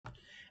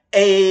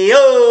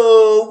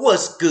Ayo,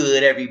 what's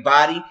good,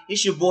 everybody?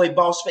 It's your boy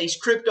Boss Face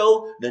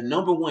Crypto, the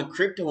 #1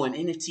 crypto and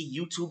NFT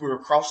YouTuber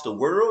across the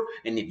world.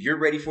 And if you're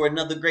ready for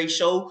another great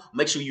show,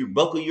 make sure you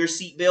buckle your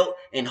seatbelt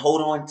and hold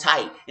on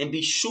tight. And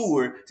be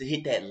sure to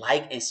hit that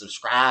like and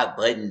subscribe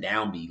button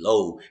down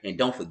below. And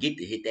don't forget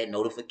to hit that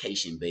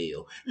notification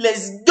bell.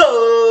 Let's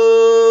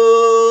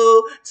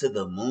go to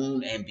the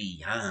moon and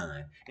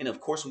beyond. And of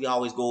course, we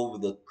always go over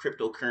the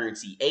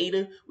cryptocurrency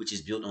ADA, which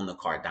is built on the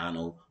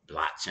Cardano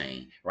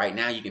blockchain. Right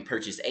now, you can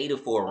purchase ADA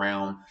for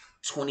around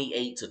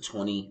 28 to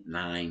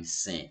 29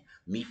 cents.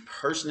 Me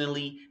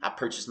personally, I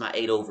purchased my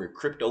ADA over at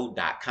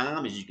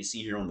crypto.com, as you can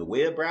see here on the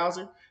web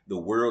browser, the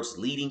world's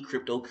leading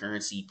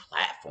cryptocurrency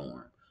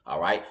platform. All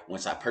right.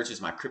 Once I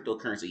purchased my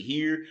cryptocurrency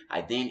here,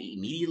 I then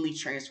immediately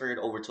transferred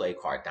it over to a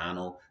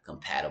Cardano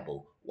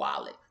compatible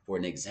wallet. For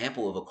an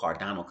example of a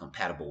Cardano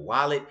compatible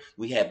wallet,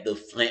 we have the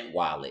Flint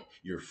wallet,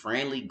 your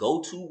friendly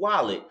go-to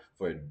wallet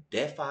for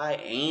DeFi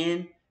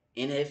and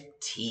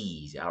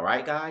NFTs. All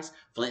right, guys.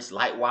 Flint's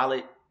light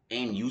wallet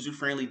and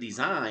user-friendly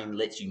design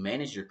lets you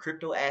manage your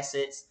crypto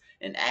assets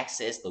and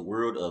access the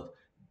world of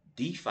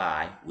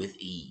DeFi with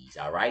ease.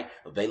 All right.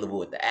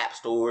 Available at the App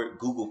Store,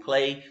 Google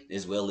Play,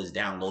 as well as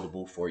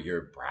downloadable for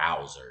your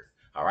browser.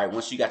 All right.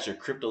 Once you got your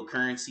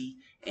cryptocurrency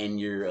and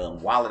your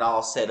wallet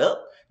all set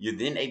up, you're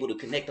then able to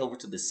connect over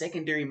to the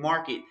secondary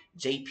market,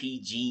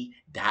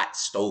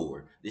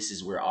 JPG.store. This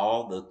is where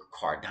all the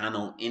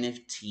Cardano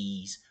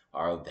NFTs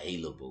are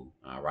available.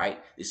 All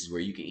right. This is where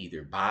you can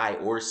either buy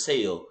or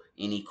sell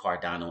any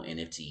Cardano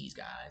NFTs,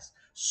 guys.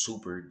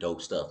 Super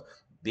dope stuff.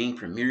 Being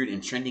premiered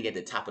and trending at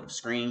the top of the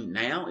screen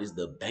now is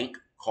the bank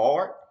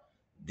card.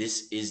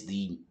 This is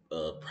the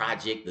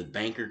project, the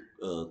banker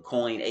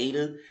coin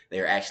ADA.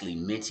 They're actually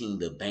minting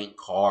the bank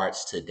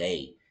cards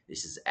today.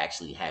 This is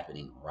actually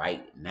happening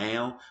right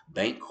now.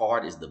 Bank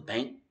card is the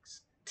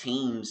bank's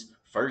team's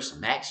first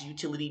max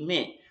utility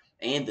mint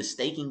and the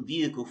staking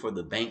vehicle for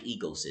the bank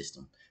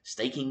ecosystem.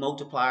 Staking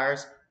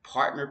multipliers,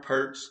 partner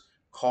perks,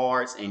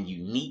 cards, and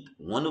unique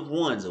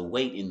one-of-ones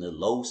await in the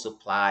low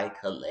supply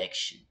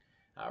collection.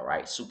 All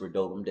right, super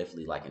dope. I'm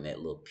definitely liking that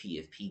little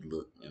PFP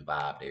look and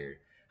vibe there.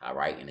 All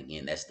right, and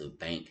again, that's the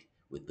bank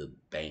with the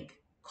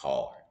bank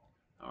card.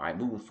 All right,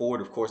 moving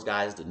forward, of course,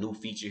 guys, the new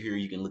feature here,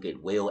 you can look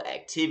at whale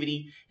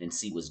activity and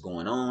see what's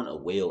going on. A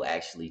whale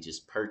actually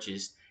just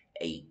purchased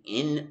a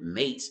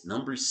inmate's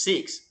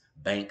 #6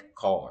 bank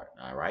card.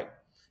 All right,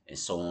 and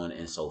so on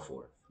and so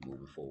forth.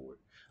 Moving forward.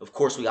 Of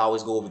course, we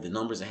always go over the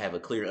numbers and have a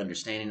clear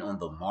understanding on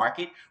the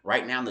market.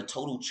 Right now, the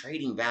total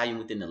trading volume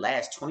within the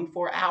last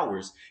 24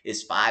 hours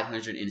is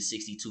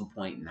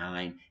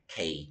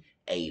 562.9K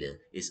ADA.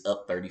 It's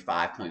up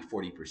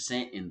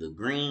 35.40% in the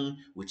green,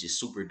 which is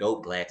super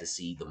dope. Glad to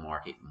see the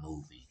market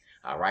moving.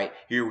 All right,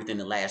 here within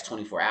the last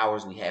 24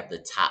 hours, we have the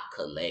top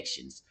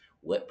collections.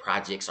 What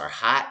projects are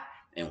hot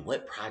and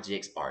what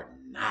projects are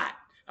not.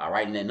 All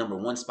right, in that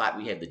 #1 spot,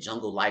 we have the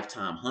Jungle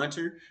Lifetime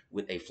Hunter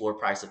with a floor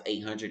price of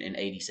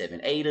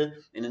 887 ADA.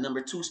 In the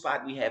 #2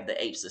 spot, we have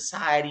the Ape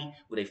Society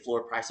with a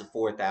floor price of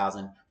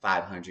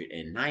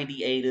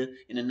 4,590 ADA.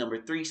 In the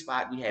 #3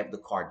 spot, we have the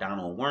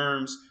Cardano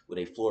Worms with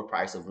a floor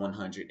price of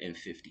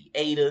 150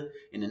 ADA.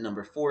 In the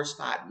 #4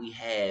 spot, we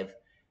have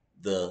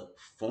the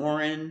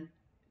Foreign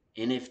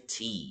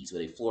NFTs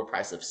with a floor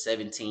price of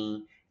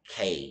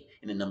 17K.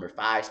 In the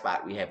 #5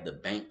 spot, we have the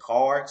bank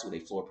cards with a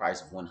floor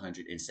price of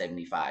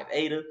 175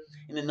 ADA.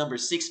 In the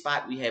 #6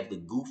 spot, we have the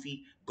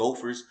Goofy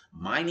Gophers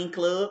Mining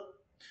Club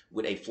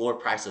with a floor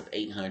price of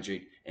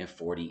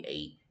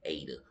 848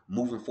 ADA.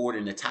 Moving forward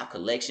in the top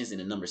collections, in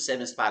the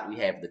 #7 spot, we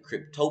have the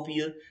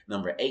Cryptopia.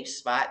 #8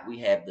 spot, we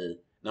have the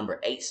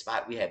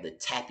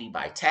Tappy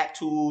by Tap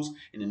Tools.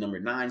 In the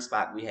 #9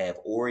 spot, we have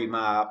Ori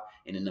Mob.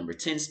 In the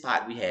 #10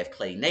 spot, we have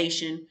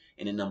Claynation.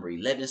 In the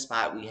 #11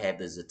 spot, we have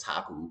the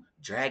Zataku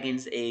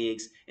Dragon's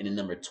Eggs. In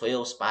the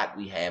 #12 spot,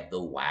 we have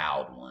the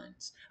Wild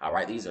Ones. All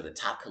right, these are the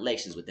top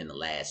collections within the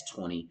last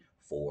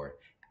 24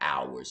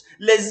 hours.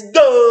 Let's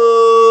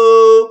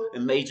go! A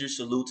major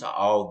salute to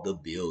all the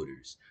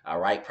builders. All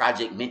right,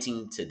 project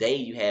minting today,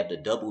 you have the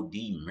Double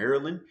D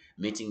Maryland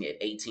minting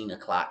at 18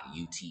 o'clock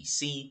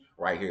UTC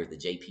right here at the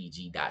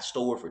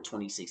JPG.store for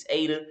 26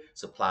 ADA,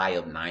 supply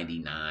of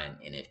 99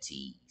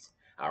 NFTs.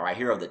 All right,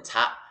 here are the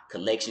top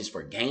collections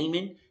for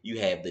gaming. You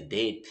have the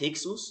Dead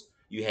Pixels.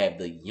 You have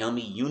the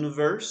Yummy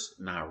Universe,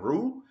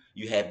 Naru.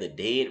 You have the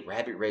Dead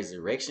Rabbit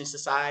Resurrection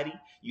Society.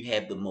 You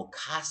have the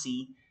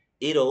Mokasi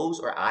ITOs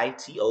or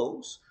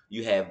ITOs.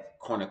 You have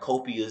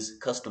Cornucopia's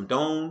Custom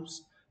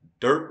Domes,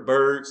 Derp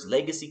Bird's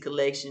Legacy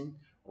Collection,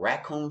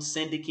 Raccoon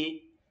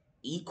Syndicate,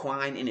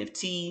 Equine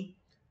NFT,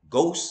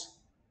 Ghost,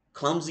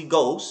 Clumsy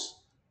Ghost,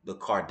 the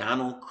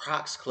Cardano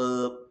Crocs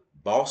Club,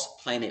 Boss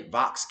Planet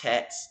Vox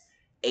Cats,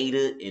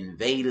 Ada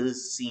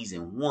Invaders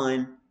Season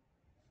 1.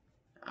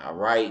 All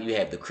right, you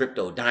have the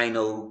Crypto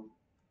Dino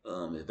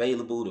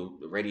available,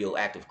 the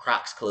Radioactive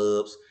Crocs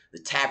Clubs, the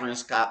Tavern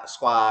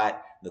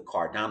Squad, the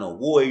Cardano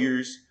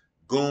Warriors,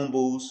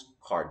 Goombles,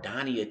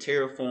 Cardania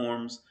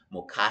Terraforms,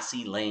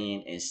 Mokasi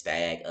Land, and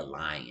Stag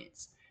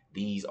Alliance.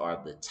 These are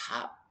the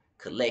top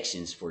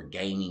collections for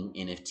gaming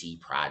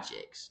NFT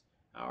projects.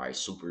 All right,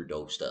 super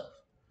dope stuff.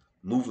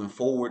 Moving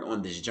forward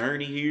on this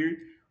journey here,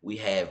 we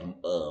have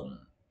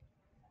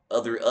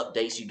other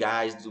updates you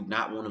guys do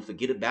not want to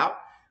forget about.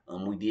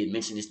 We did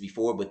mention this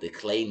before, but the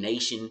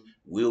Claynation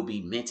will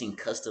be minting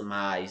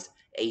customized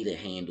ADA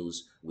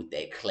handles with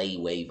that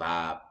Clayway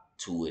vibe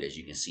to it, as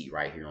you can see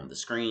right here on the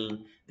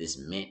screen. This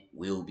mint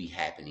will be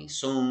happening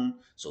soon,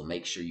 so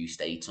make sure you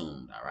stay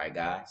tuned. All right,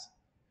 guys.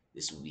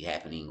 This will be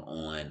happening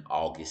on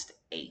August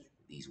 8th.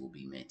 These will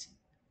be minting.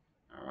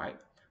 All right.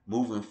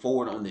 Moving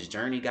forward on this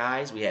journey,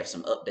 guys, we have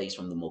some updates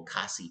from the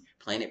Mokasi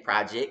Planet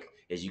project.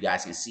 As you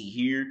guys can see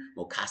here,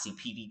 Mokasi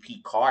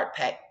PvP card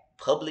pack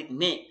public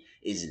mint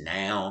is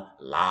now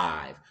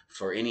live.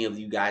 For any of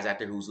you guys out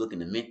there who's looking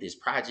to mint this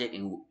project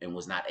and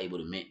was not able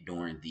to mint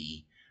during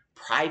the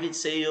private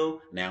sale,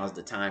 now is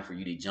the time for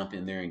you to jump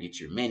in there and get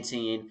your mint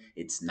in.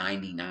 It's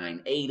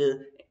 99 ADA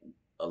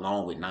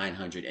along with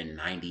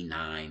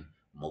 999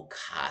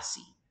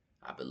 Mokasi,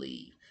 I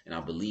believe. And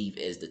I believe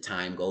as the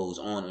time goes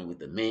on and with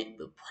the mint,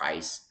 the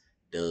price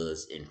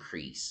does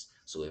increase.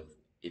 So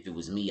if it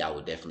was me, I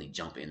would definitely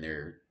jump in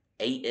there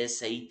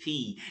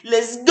ASAP.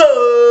 Let's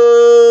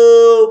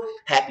go!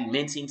 Happy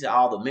minting to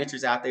all the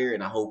mentors out there,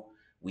 and I hope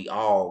we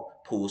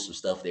all pull some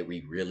stuff that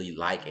we really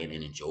like and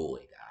enjoy,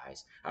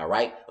 guys. All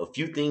right, a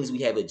few things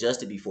we have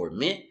adjusted before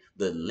mint.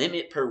 The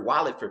limit per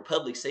wallet for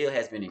public sale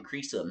has been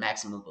increased to a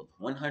maximum of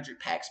 100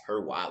 packs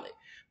per wallet.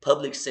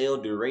 Public sale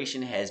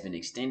duration has been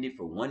extended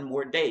for one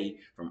more day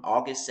from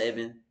August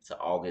 7th to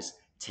August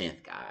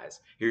 10th, guys.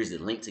 Here's the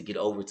link to get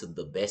over to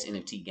the best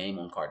NFT game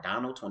on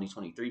Cardano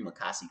 2023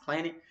 Mokasi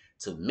Planet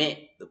to mint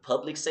the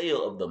public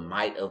sale of the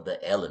Might of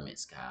the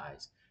Elements,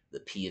 guys. The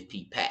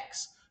PFP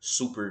packs.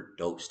 Super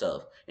dope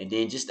stuff. And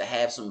then just to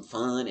have some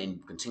fun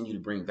and continue to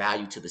bring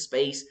value to the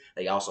space,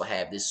 they also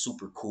have this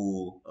super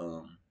cool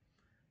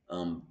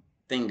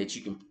thing that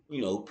you can,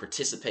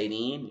 participate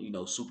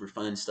in, super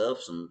fun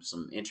stuff,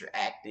 some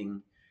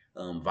interacting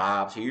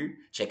vibes here.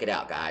 Check it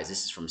out, guys.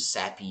 This is from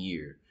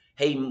Sapphire.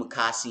 Hey,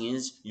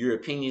 Mokasians, your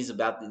opinions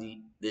about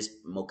this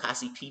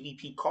Mokasi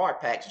PvP card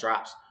packs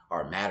drops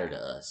are matter to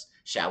us.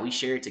 Shall we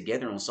share it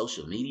together on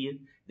social media,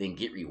 then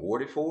get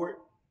rewarded for it?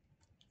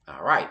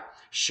 All right.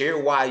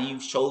 Share why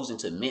you've chosen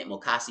to mint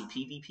Mokasi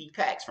PvP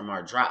packs from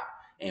our drop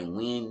and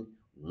win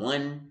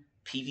one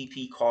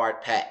PvP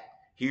card pack.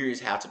 Here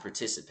is how to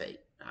participate.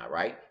 All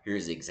right.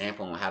 Here's an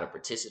example on how to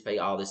participate.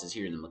 All this is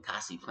here in the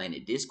Mokasi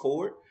Planet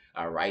Discord.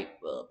 All right.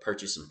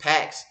 Purchase some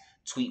packs.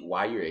 Tweet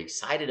why you're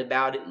excited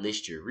about it.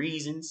 List your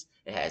reasons.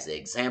 It has an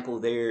example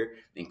there.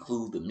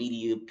 Include the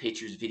media,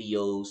 pictures,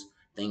 videos,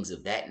 things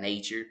of that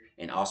nature,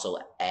 and also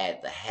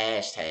add the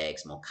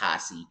hashtags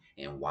Mokasi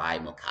and why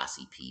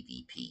Mokasi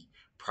PvP.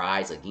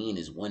 Prize again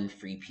is one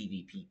free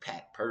PvP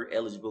pack per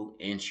eligible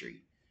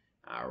entry.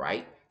 All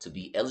right. To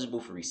be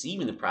eligible for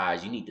receiving the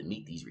prize, you need to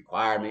meet these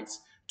requirements.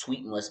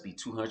 Tweet must be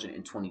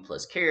 220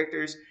 plus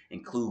characters,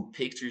 include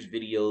pictures,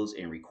 videos,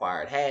 and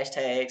required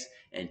hashtags,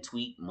 and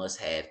tweet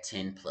must have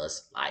 10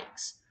 plus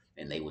likes.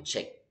 And they will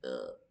check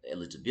the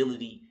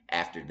eligibility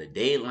after the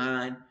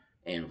deadline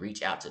and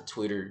reach out to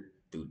Twitter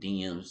through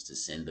DMs to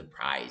send the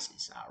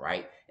prizes. All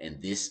right.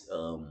 And this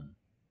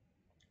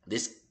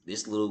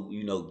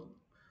little,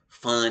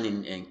 fun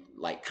and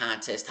like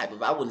contest type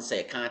of, I wouldn't say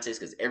a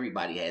contest because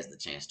everybody has the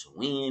chance to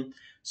win.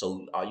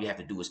 So all you have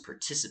to do is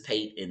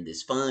participate in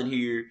this fun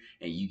here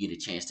and you get a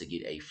chance to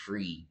get a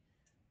free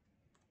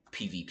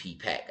PvP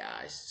pack,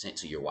 guys, sent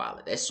to your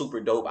wallet. That's super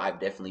dope. I've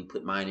definitely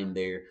put mine in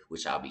there,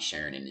 which I'll be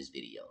sharing in this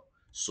video.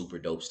 Super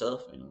dope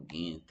stuff. And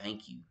again,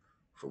 thank you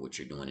for what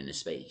you're doing in the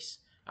space.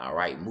 All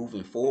right,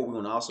 moving forward, we're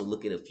going to also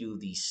look at a few of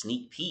these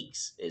sneak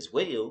peeks as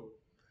well.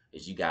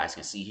 As you guys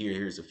can see here,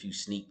 here's a few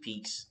sneak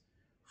peeks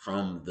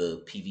from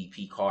the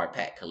PvP card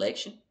pack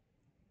collection.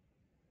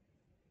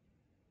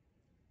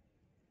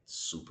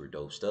 Super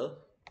dope stuff.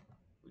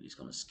 We're just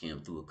going to skim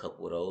through a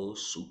couple of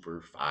those. Super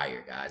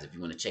fire, guys. If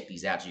you want to check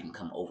these out, you can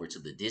come over to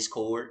the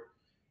Discord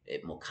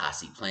at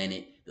Mokasi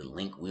Planet. The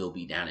link will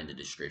be down in the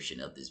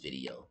description of this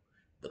video.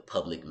 The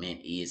public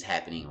mint is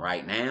happening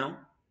right now,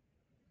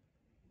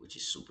 which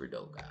is super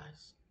dope,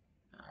 guys.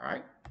 All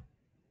right.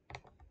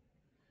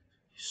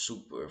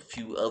 A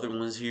few other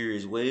ones here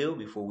as well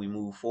before we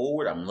move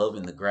forward. I'm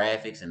loving the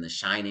graphics and the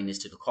shininess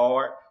to the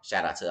card.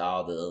 Shout out to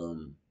all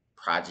the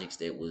projects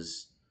that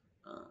was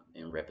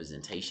in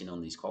representation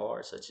on these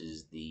cards, such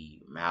as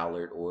the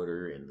Mallard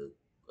Order and the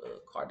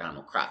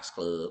Cardano Crocs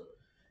Club,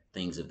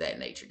 things of that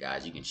nature,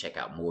 guys. You can check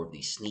out more of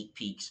these sneak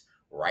peeks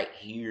right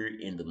here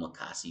in the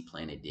Mokasi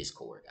Planet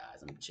Discord,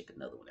 guys. Let me check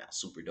another one out.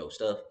 Super dope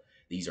stuff.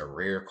 These are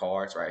rare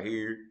cards right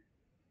here.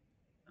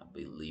 I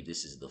believe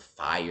this is the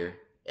Fire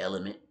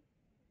Element.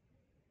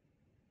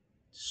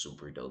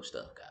 Super dope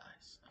stuff,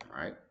 guys. All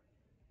right.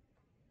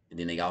 And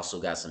then they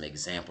also got some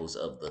examples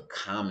of the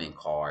common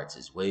cards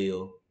as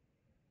well.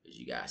 As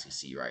you guys can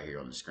see right here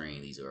on the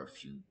screen, these are a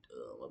few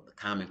of the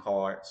common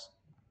cards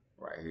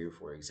right here,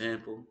 for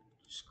example.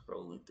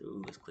 Scrolling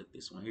through, let's click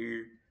this one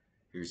here.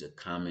 Here's a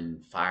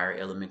common Fire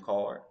Element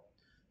card.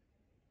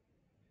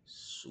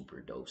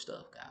 Super dope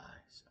stuff,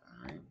 guys.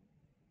 All right.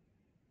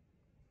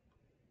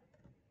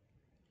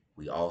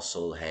 We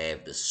also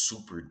have the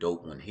super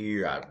dope one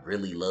here. I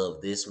really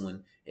love this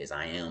one as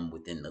I am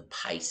within the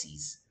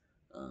Pisces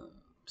um,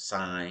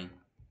 sign.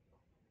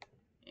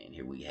 And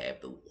here we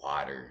have the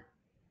water,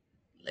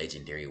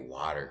 legendary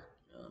water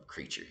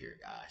creature here,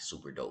 guys.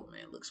 Super dope,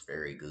 man. Looks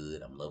very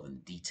good. I'm loving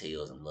the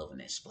details. I'm loving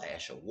that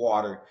splash of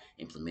water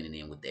implemented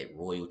in with that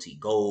royalty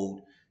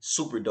gold.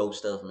 Super dope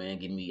stuff, man.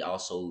 Giving me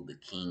also the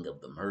king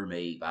of the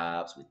mermaid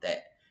vibes with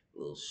that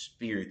little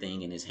spear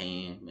thing in his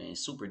hand, man.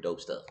 Super dope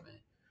stuff, man.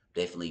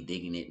 Definitely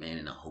digging it, man.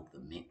 And I hope the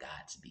mint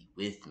gods be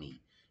with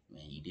me,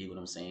 man. You dig what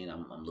I'm saying?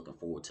 I'm looking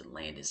forward to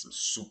landing some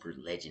super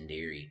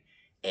legendary,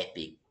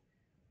 epic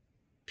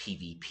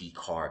PvP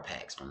card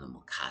packs from the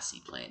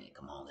Mukasi planet.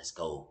 Come on, let's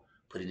go.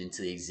 Put it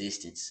into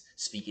existence.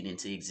 Speak it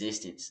into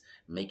existence.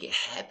 Make it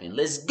happen.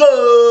 Let's go.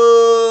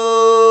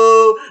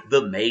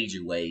 The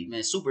major wave,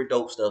 man. Super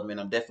dope stuff, man.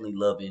 I'm definitely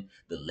loving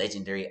the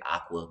legendary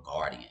Aqua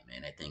Guardian,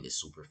 man. That thing is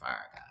super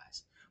fire,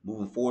 guys.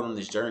 Moving forward on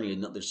this journey,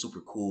 another super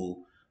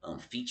cool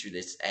feature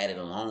that's added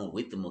along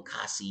with the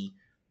Mukasi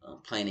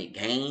planet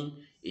game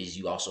is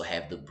you also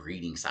have the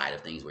breeding side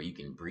of things where you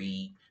can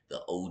breed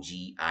the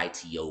OG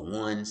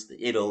ITO1s, the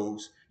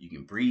ITOs. You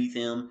can breed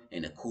them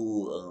in a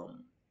cool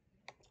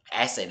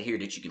asset here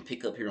that you can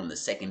pick up here on the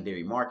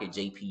secondary market.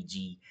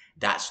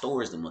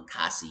 JPG.store is the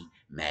Makasi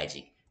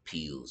Magic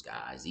Pills,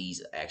 guys.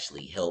 These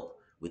actually help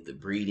with the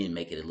breeding,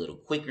 make it a little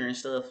quicker and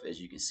stuff. As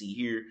you can see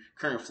here,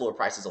 current floor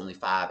price is only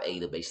 5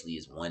 ADA, basically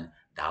is $1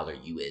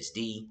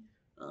 USD.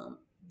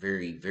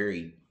 Very,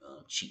 very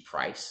cheap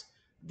price.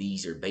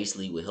 These are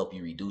basically will help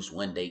you reduce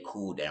 1 day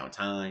cooldown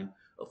time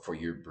for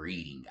your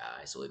breeding,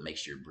 guys. So it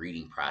makes your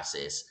breeding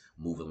process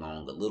move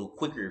along a little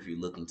quicker if you're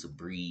looking to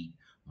breed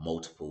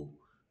multiple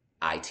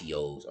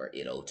ITOs or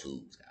ITO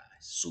tools, guys.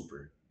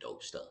 Super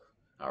dope stuff.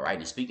 All right.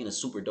 And speaking of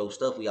super dope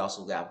stuff, we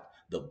also got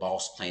the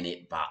Boss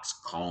Planet Box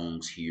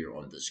Kongs here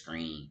on the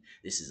screen.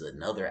 This is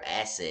another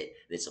asset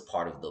that's a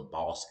part of the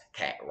Boss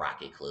Cat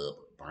Rocket Club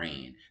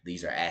brand.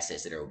 These are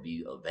assets that will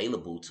be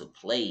available to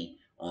play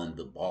on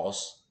the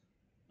Boss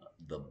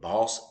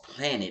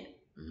Planet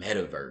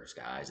metaverse,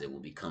 guys, that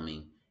will be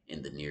coming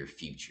in the near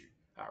future.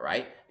 All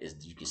right.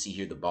 As you can see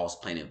here, the Boss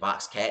Planet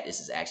Box Cat. This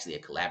is actually a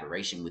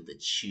collaboration with the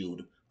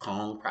Chilled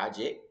Kong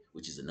project,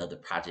 which is another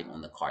project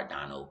on the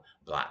Cardano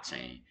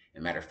blockchain. As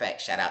a matter of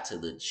fact, shout out to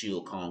the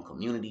Chill Kong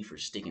community for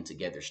sticking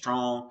together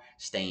strong,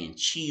 staying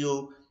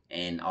chill,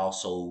 and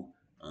also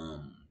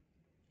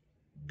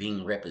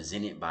being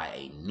represented by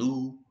a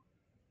new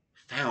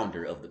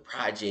founder of the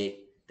project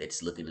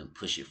that's looking to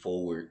push it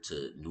forward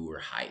to newer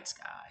heights,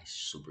 guys.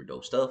 Super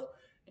dope stuff.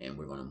 And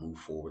we're going to move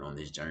forward on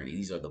this journey.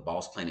 These are the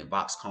Boss Planet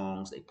Box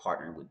Kongs. They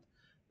partner with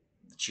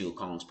the Chill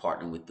Kongs,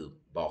 partner with the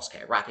Boss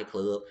Cat Rocket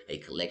Club, a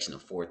collection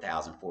of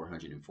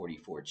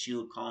 4,444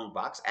 Chill Kong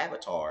box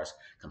avatars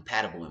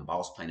compatible in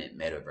Boss Planet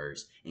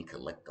Metaverse in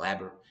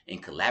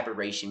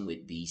collaboration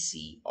with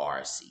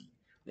BCRC.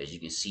 As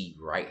you can see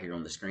right here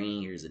on the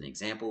screen, here's an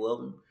example of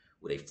them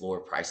with a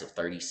floor price of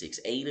 36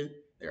 ADA.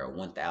 There are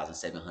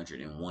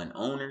 1,701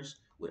 owners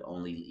with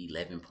only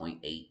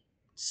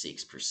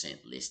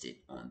 11.86% listed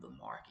on the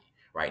market.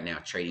 Right now,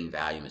 trading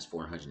volume is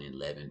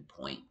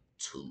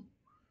 411.2.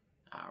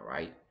 All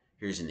right.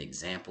 Here's an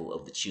example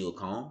of the chill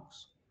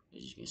Kongs,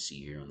 as you can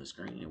see here on the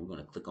screen. And we're going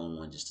to click on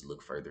one just to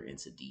look further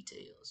into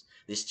details.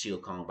 This chill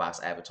Kong box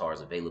avatar is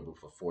available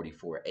for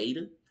 44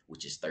 ADA,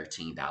 which is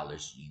 $13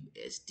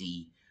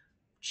 USD.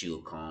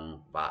 Chill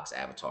Kong box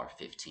avatar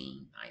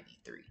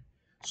 1593.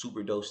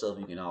 Super dope stuff.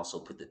 You can also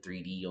put the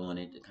 3D on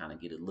it to kind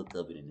of get a look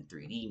of it in the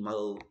 3D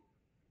mode.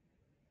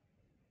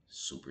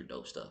 Super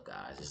dope stuff,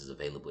 guys. This is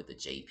available at the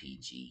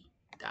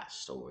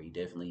JPG.store. You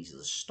definitely is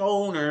a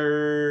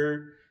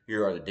stoner.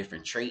 Here are the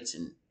different traits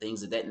and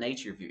things of that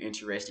nature. If you're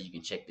interested, you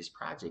can check this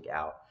project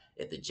out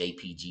at the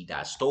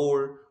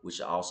JPG.store, which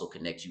will also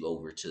connect you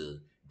over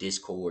to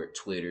Discord,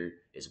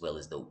 Twitter, as well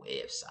as the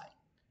website.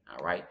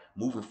 All right.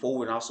 Moving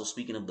forward, also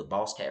speaking of the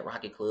Boss Cat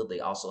Rocket Club, they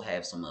also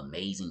have some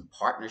amazing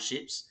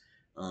partnerships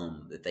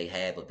that they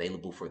have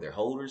available for their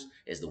holders,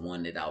 as the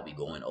one that I'll be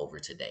going over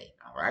today.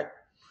 All right.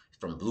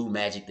 From Blue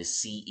Magic, the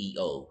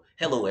CEO.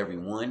 Hello,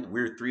 everyone.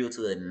 We're thrilled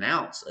to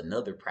announce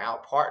another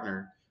proud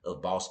partner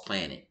of Boss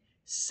Planet,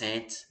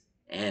 Sant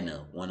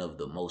Anna, one of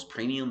the most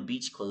premium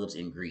beach clubs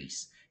in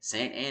Greece.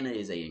 Sant Anna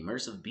is an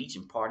immersive beach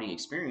and party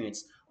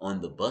experience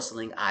on the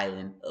bustling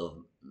island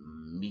of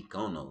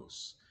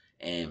Mykonos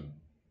and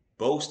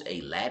boasts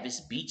a lavish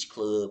beach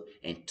club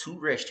and 2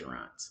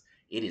 restaurants.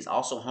 It is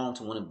also home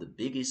to one of the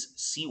biggest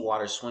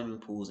seawater swimming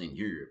pools in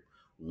Europe.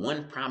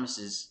 One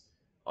promises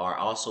are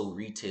also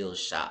retail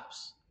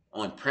shops.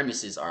 On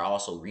premises are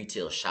also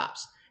retail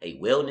shops, a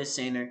wellness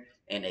center,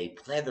 and a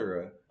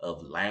plethora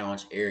of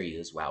lounge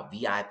areas, while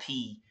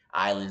VIP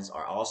islands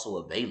are also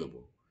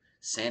available.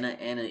 Santa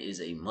Ana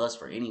is a must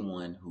for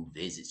anyone who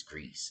visits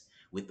Greece.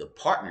 With the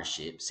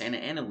partnership, Santa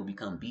Ana will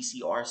become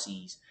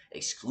BCRC's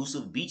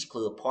exclusive beach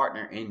club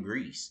partner in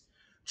Greece.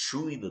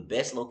 Truly the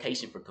best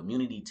location for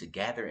community to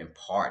gather and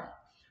party.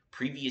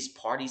 Previous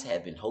parties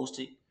have been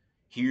hosted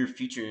here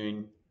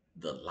featuring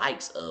the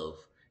likes of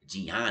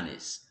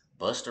Giannis,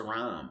 Busta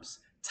Rhymes,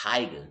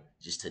 Tyga,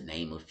 just to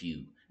name a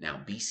few.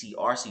 Now,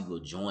 BCRC will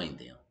join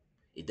them.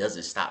 It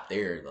doesn't stop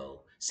there,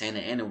 though. Santa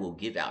Ana will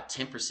give out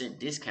 10%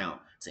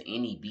 discount to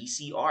any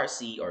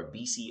BCRC or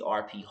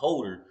BCRP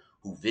holder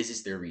who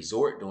visits their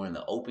resort during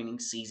the opening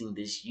season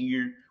this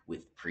year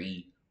with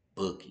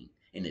pre-booking.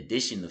 In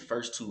addition, the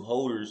first two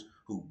holders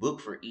who book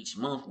for each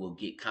month will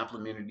get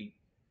complimentary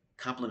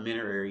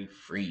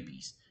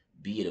freebies,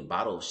 be it a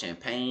bottle of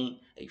champagne,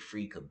 a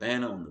free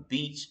cabana on the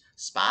beach,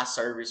 spa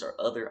service, or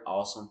other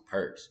awesome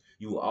perks.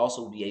 You will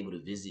also be able to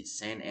visit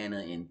Santa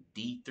Ana in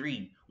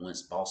D3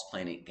 once Boss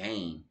Planet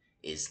Game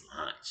is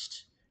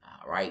launched.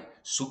 All right,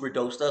 super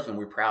dope stuff, and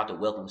we're proud to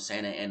welcome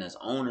Santa Ana's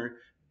owner,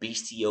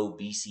 Beastio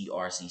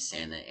BCRC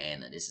Santa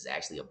Ana. This is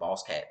actually a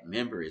Boss Cat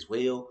member as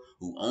well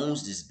who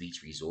owns this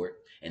beach resort,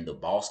 and the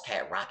Boss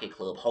Cat Rocket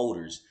Club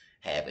holders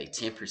have a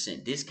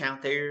 10%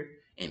 discount there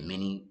and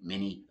many,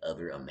 many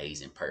other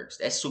amazing perks.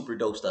 That's super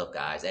dope stuff,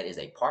 guys. That is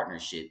a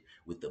partnership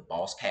with the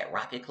Boss Cat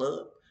Rocket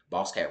Club.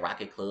 Boss Cat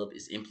Rocket Club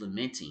is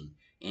implementing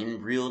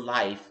in real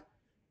life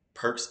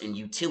perks and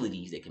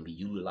utilities that can be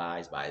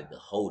utilized by the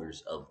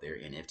holders of their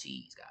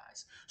NFTs,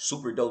 guys.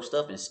 Super dope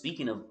stuff. And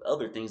speaking of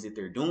other things that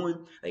they're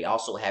doing, they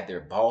also have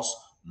their Boss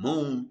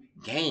Moon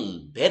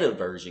game beta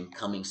version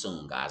coming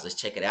soon, guys. Let's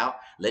check it out.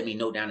 Let me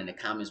know down in the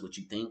comments what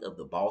you think of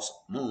the Boss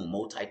Moon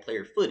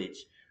multiplayer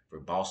footage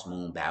for Boss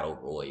Moon Battle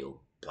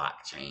Royal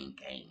blockchain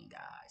game,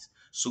 guys.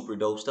 Super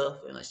dope stuff,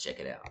 and let's check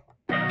it out.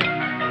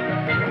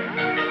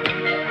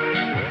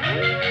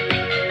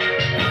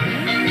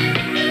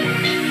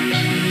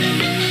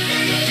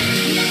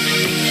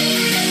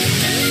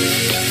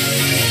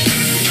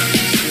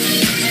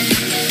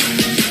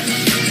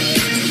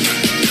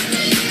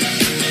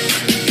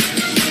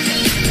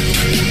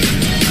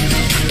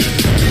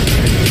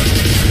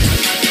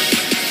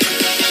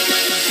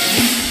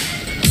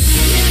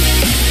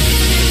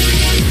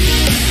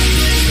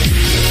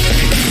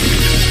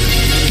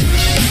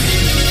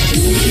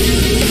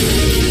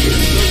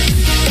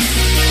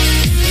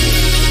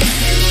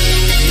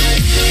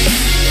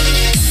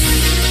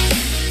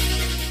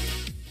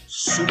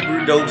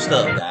 Super dope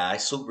stuff,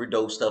 guys. Super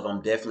dope stuff.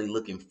 I'm definitely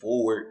looking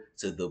forward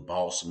to the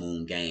Boss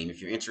Moon game.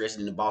 If you're interested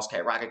in the Boss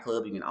Cat Rocket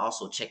Club, you can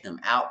also check them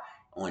out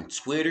on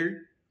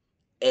Twitter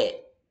at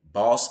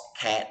Boss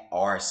Cat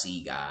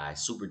RC,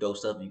 guys. Super dope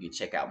stuff. You can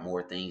check out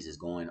more things that's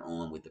going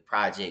on with the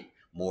project,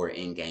 more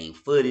in-game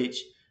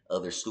footage,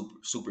 other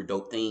super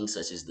dope things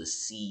such as the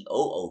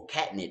COO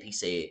Catnip. He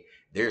said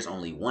there's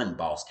only one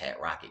Boss Cat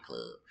Rocket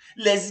Club.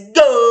 Let's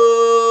go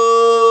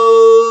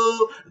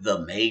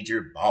the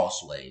major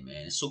boss way,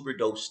 man. Super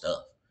dope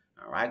stuff.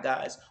 All right,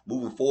 guys.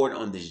 Moving forward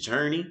on this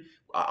journey,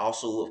 I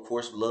also, of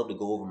course, love to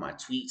go over my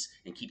tweets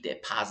and keep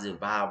that positive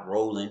vibe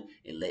rolling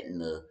and letting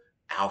the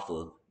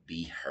alpha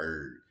be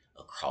heard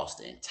across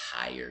the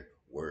entire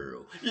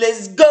world.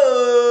 Let's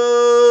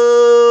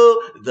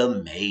go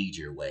the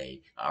major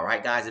way. All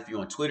right, guys, if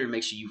you're on Twitter,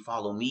 make sure you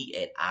follow me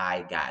at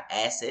I Got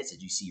Assets,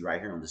 as you see right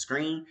here on the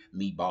screen.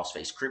 Me,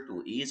 Bossface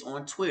Crypto, is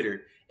on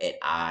Twitter at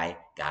I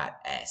Got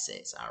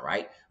Assets. All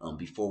right.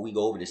 Before we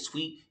go over this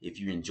tweet, if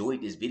you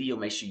enjoyed this video,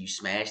 make sure you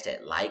smash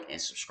that like and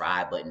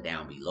subscribe button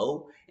down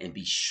below, and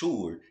be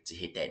sure to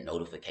hit that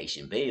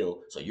notification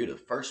bell so you're the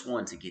first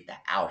one to get the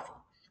alpha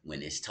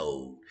when it's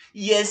told.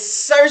 Yes,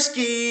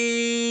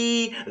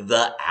 Sirski,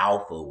 the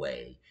alpha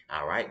way.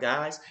 All right,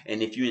 guys.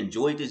 And if you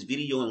enjoyed this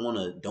video and want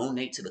to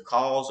donate to the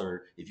cause,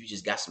 or if you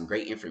just got some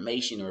great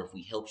information, or if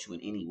we helped you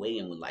in any way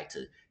and would like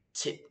to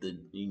tip the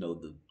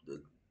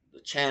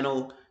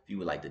channel, if you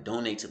would like to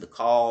donate to the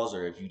cause,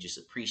 or if you just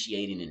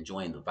appreciate and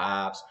enjoying the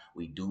vibes,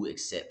 we do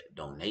accept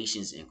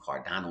donations in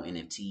Cardano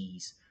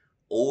NFTs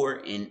or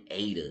in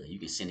ADA. You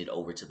can send it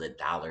over to the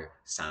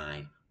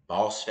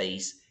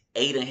 $Bossface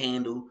ADA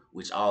handle,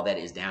 which all that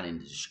is down in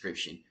the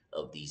description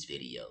of these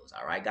videos.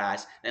 All right,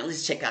 guys. Now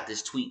let's check out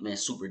this tweet, man.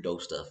 Super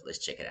dope stuff. Let's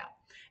check it out.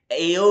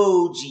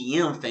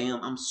 AOGM fam,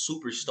 I'm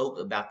super stoked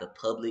about the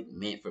public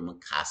mint for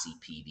Makasi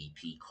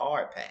PvP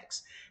card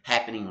packs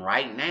happening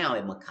right now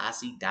at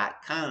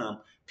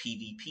Makasi.com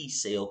PvP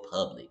sale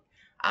public.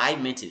 I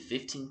minted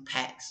 15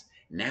 packs,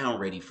 now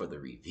ready for the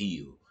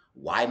reveal.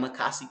 Why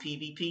Makasi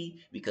PvP?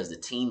 Because the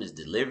team is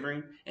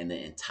delivering and the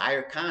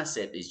entire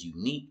concept is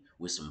unique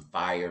with some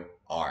fire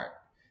art.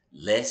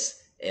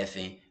 Let's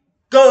effing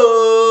go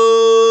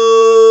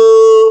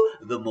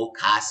the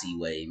Makasi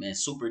way, man.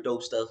 Super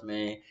dope stuff,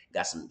 man.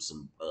 Got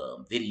some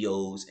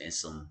videos and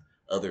some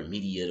other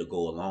media to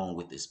go along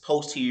with this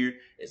post here,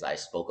 as I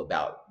spoke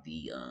about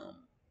the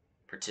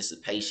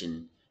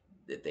participation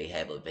that they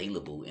have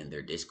available in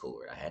their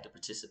Discord. I had to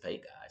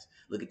participate, guys.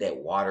 Look at that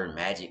water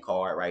magic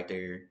card right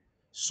there.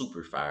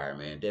 Super fire,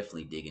 man.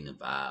 Definitely digging the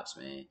vibes,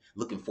 man.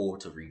 Looking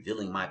forward to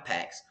revealing my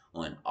packs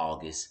on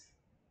August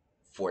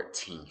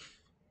 14th.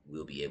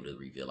 We'll be able to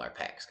reveal our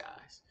packs,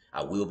 guys.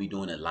 I will be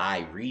doing a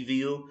live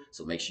reveal,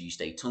 so make sure you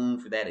stay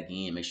tuned for that.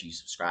 Again, make sure you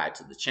subscribe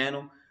to the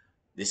channel.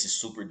 This is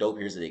super dope.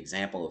 Here's an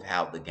example of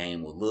how the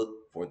game will look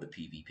for the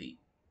PvP.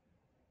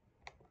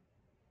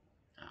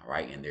 All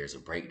right, and there's a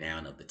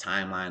breakdown of the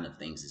timeline of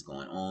things that's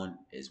going on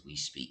as we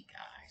speak,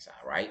 guys.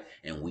 All right,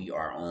 and we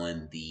are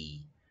on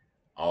the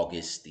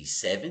August the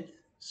 7th.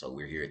 So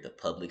we're here at the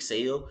public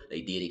sale.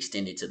 They did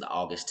extend it to the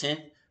August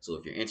 10th. So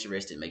if you're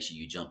interested, make sure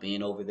you jump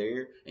in over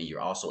there. And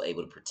you're also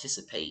able to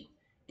participate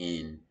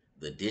in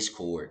the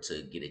Discord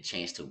to get a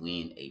chance to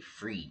win a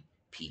free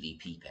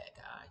PvP pack,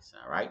 guys.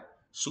 All right.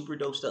 Super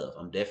dope stuff.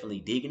 I'm definitely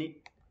digging it.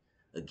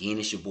 Again,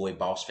 it's your boy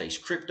Bossface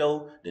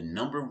Crypto, the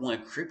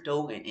 #1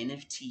 crypto and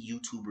NFT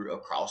YouTuber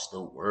across the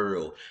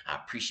world. I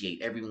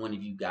appreciate every one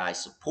of you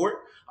guys' support,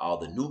 all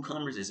the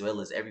newcomers, as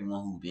well as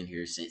everyone who's been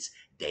here since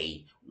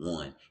day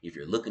one. If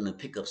you're looking to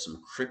pick up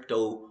some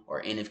crypto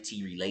or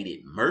NFT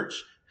related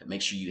merch,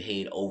 make sure you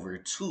head over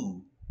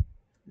to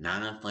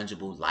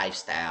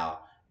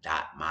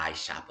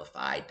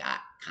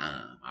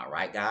nonfungiblelifestyle.myshopify.com. All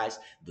right, guys.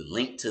 The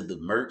link to the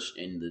merch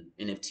and the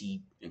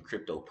NFT and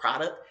crypto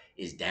product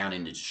is down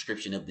in the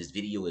description of this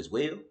video as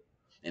well.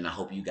 And I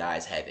hope you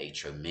guys have a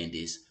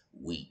tremendous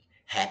week.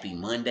 Happy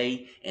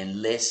Monday,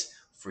 and let's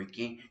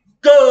freaking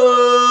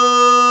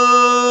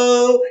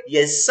go!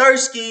 Yes,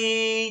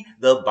 Sirski,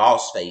 the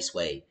boss face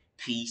way.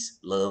 Peace,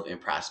 love,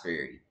 and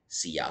prosperity.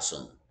 See y'all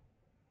soon.